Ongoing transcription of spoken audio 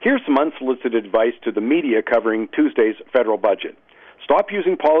Here's some unsolicited advice to the media covering Tuesday's federal budget. Stop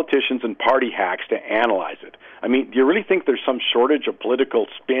using politicians and party hacks to analyze it. I mean, do you really think there's some shortage of political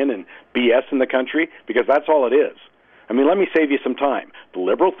spin and BS in the country? Because that's all it is. I mean, let me save you some time. The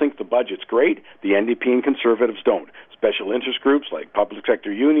Liberals think the budget's great. The NDP and Conservatives don't. Special interest groups like public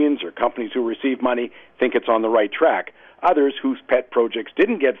sector unions or companies who receive money think it's on the right track. Others whose pet projects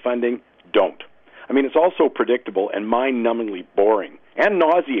didn't get funding don't. I mean, it's also predictable and mind-numbingly boring and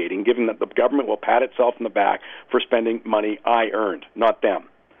nauseating, given that the government will pat itself on the back for spending money I earned, not them.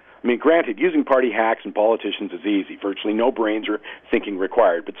 I mean, granted, using party hacks and politicians is easy. Virtually no brains or thinking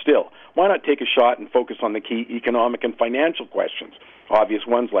required. But still, why not take a shot and focus on the key economic and financial questions? Obvious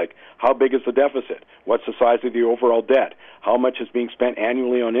ones like, how big is the deficit? What's the size of the overall debt? How much is being spent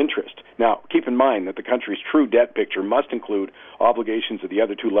annually on interest? Now, keep in mind that the country's true debt picture must include obligations of the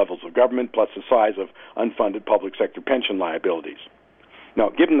other two levels of government, plus the size of unfunded public sector pension liabilities. Now,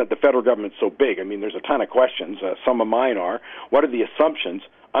 given that the federal government's so big, I mean, there's a ton of questions. Some of mine are, what are the assumptions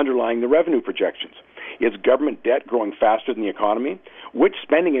underlying the revenue projections? Is government debt growing faster than the economy? Which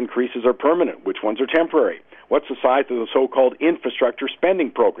spending increases are permanent? Which ones are temporary? What's the size of the so-called infrastructure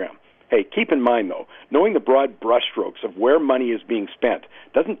spending program? Hey, keep in mind, though, knowing the broad brushstrokes of where money is being spent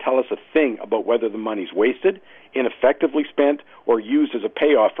doesn't tell us a thing about whether the money's wasted, ineffectively spent, or used as a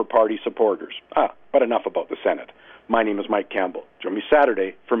payoff for party supporters. But enough about the Senate. My name is Mike Campbell. Join me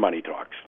Saturday for Money Talks.